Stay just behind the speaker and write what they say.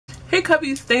Hey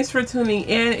Cubbies, thanks for tuning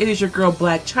in. It is your girl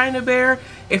Black China Bear.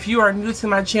 If you are new to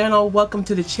my channel, welcome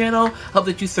to the channel. Hope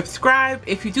that you subscribe.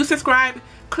 If you do subscribe,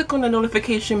 click on the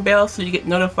notification bell so you get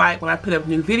notified when I put up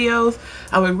new videos.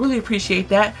 I would really appreciate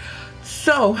that.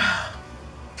 So,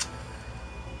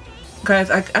 guys,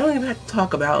 I don't even have to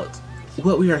talk about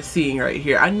what we are seeing right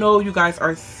here. I know you guys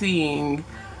are seeing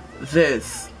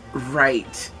this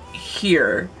right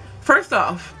here. First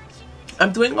off,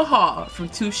 I'm doing a haul from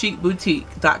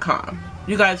twosheetboutique.com.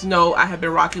 You guys know I have been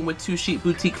rocking with Two Sheet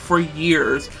Boutique for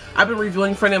years. I've been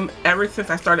reviewing for them ever since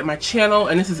I started my channel,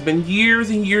 and this has been years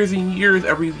and years and years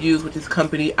of reviews with this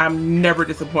company. I'm never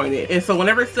disappointed. And so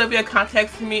whenever Sylvia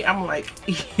contacts me, I'm like,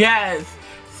 yes,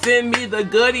 send me the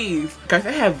goodies. Guys,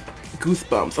 I have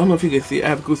goosebumps. I don't know if you can see it. I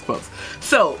have goosebumps.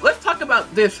 So let's talk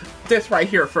about this right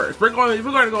here first. We're going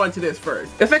to go into this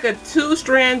first. It's like a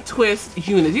 2-strand twist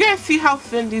unit. You guys see how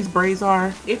thin these braids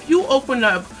are? If you open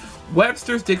up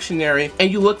Webster's dictionary and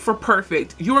you look for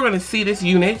perfect, you are going to see this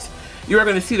unit. You are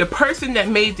going to see the person that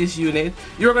made this unit.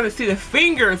 You are going to see the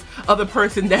fingers of the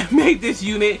person that made this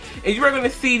unit, and you are going to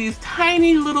see these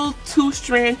tiny little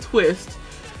 2-strand twists.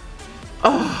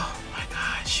 Oh.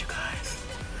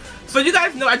 So you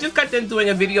guys know I just got done doing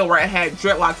a video where I had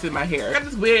dreadlocks in my hair. I got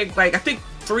this wig like I think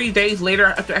 3 days later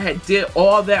after I had did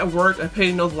all that work of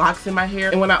putting those locks in my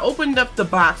hair. And when I opened up the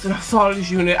box and I saw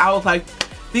this unit, I was like,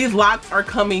 these locks are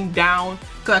coming down,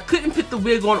 because I couldn't put the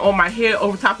wig on my head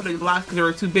over top of these locks because they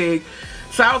were too big.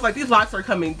 So I was like, these locks are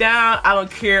coming down. I don't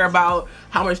care about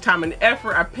how much time and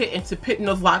effort I put into putting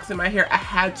those locks in my hair. I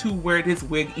had to wear this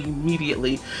wig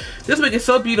immediately. This wig is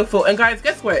so beautiful. And guys,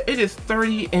 guess what? It is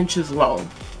 30 inches long.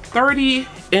 30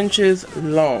 inches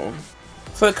long.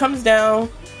 So it comes down,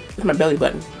 it's my belly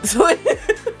button. So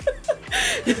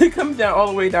it comes down all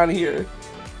the way down here.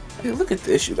 Hey, look at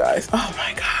this, you guys. Oh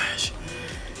my gosh.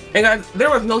 And guys, there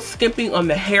was no skimping on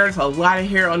the hair. There's a lot of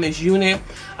hair on this unit.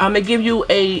 They give you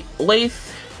a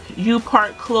lace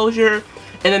U-part closure,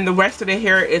 and then the rest of the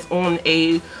hair is on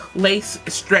a lace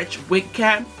stretch wig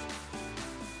cap.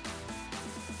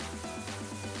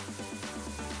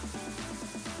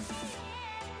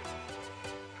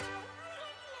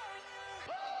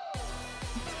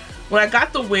 When I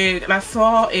got the wig and I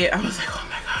saw it, I was like, oh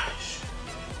my gosh.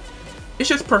 It's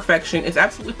just perfection. It's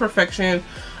absolutely perfection.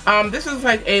 This is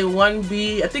like a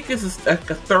 1B. I think this is like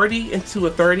a 30 into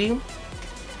a 30.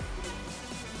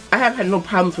 I have had no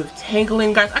problems with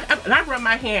tangling, guys. And I run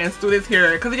my hands through this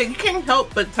hair because you can't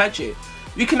help but touch it.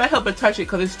 You cannot help but touch it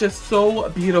because it's just so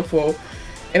beautiful.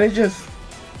 And it just,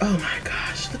 oh my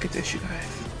gosh. Look at this, you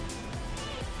guys.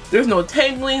 There's no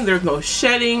tangling. There's no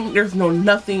shedding. There's no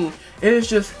nothing. It is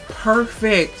just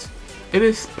perfect. It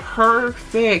is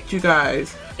perfect, you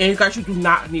guys. And you guys, you do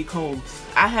not need combs.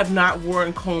 I have not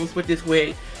worn combs with this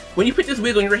wig. When you put this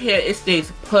wig on your head, it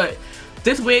stays put.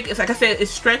 This wig is, like I said,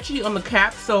 it's stretchy on the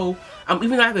cap, so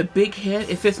even though I have a big head,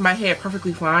 it fits my head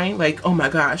perfectly fine. Like, oh my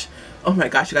gosh, you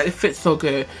guys, it fits so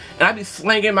good. And I be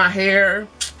slanging my hair,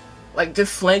 like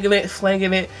just slanging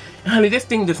it. And honey, this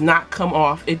thing does not come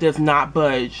off. It does not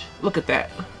budge. Look at that.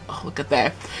 Oh, look at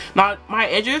that. Now my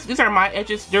edges, these are my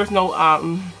edges. There's no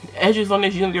edges on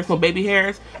this unit. There's no baby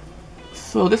hairs.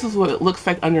 So this is what it looks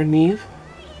like underneath.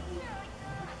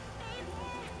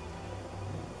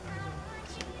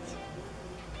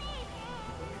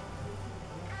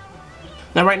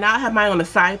 Now right now I have mine on the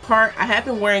side part. I have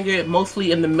been wearing it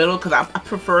mostly in the middle because I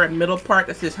prefer a middle part.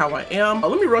 That's just how I am.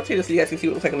 Let me rotate it so you guys can see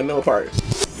what it looks like in the middle part.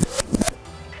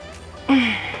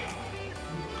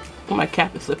 My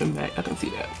cap is slipping back. I can see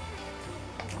that.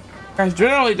 Guys,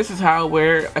 generally this is how I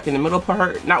wear it, like in the middle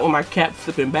part. Not with my cap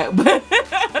slipping back,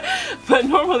 but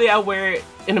normally I wear it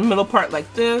in the middle part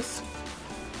like this.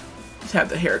 Just have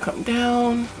the hair come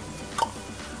down.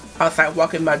 Outside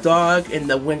walking my dog and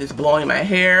the wind is blowing my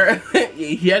hair.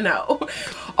 You know.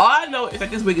 All I know is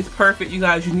that this wig is perfect. You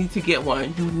guys, you need to get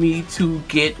one. You need to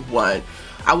get one.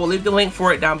 I will leave the link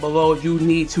for it down below. You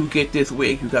need to get this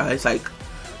wig, you guys. Like,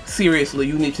 seriously,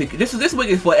 you need to get this wig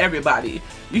is for everybody.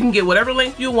 You can get whatever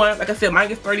length you want. Like I said, mine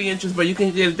is 30 inches, but you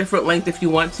can get a different length if you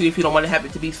want to, if you don't want to have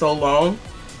it to be so long.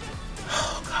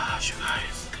 Oh gosh, you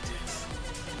guys, look at this.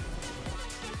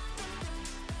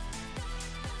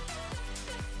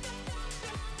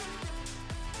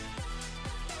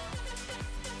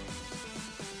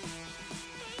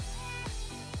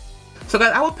 So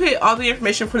guys, I will put all the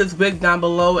information for this wig down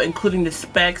below, including the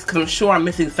specs, because I'm sure I'm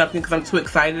missing something because I'm too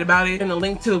excited about it, and a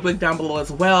link to the wig down below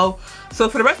as well. So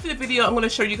for the rest of the video, I'm going to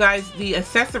show you guys the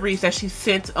accessories that she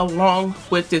sent along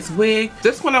with this wig.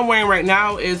 This one I'm wearing right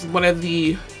now is one of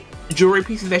the jewelry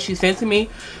pieces that she sent to me.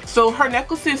 So her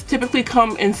necklaces typically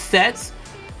come in sets.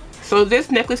 So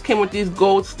this necklace came with these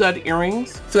gold stud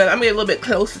earrings. So I made it a little bit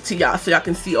closer to y'all so y'all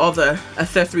can see all the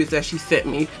accessories that she sent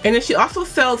me. And then she also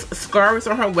sells scarves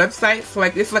on her website. So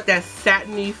like it's like that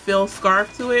satiny feel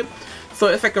scarf to it. So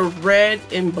it's like a red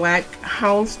and black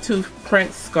houndstooth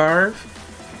print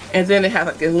scarf. And then it has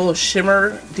like a little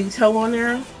shimmer detail on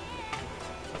there.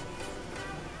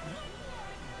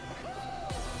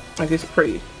 Like it's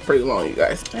pretty long, you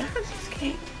guys. I just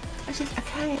can't.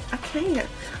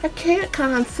 I can't,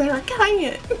 Concert. I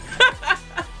can't.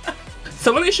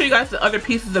 So let me show you guys the other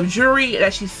pieces of jewelry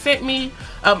that she sent me.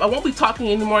 I won't be talking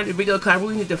anymore in the video because I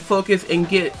really need to focus and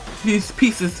get these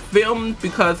pieces filmed,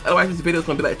 because otherwise this video is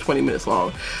going to be like 20 minutes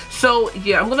long. So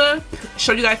yeah, I'm going to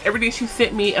show you guys everything she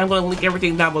sent me, and I'm going to link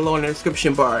everything down below in the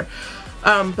description bar.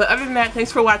 But other than that,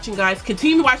 thanks for watching, guys.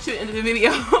 Continue to watch to the end of the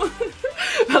video.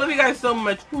 I love you guys so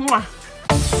much. Mwah.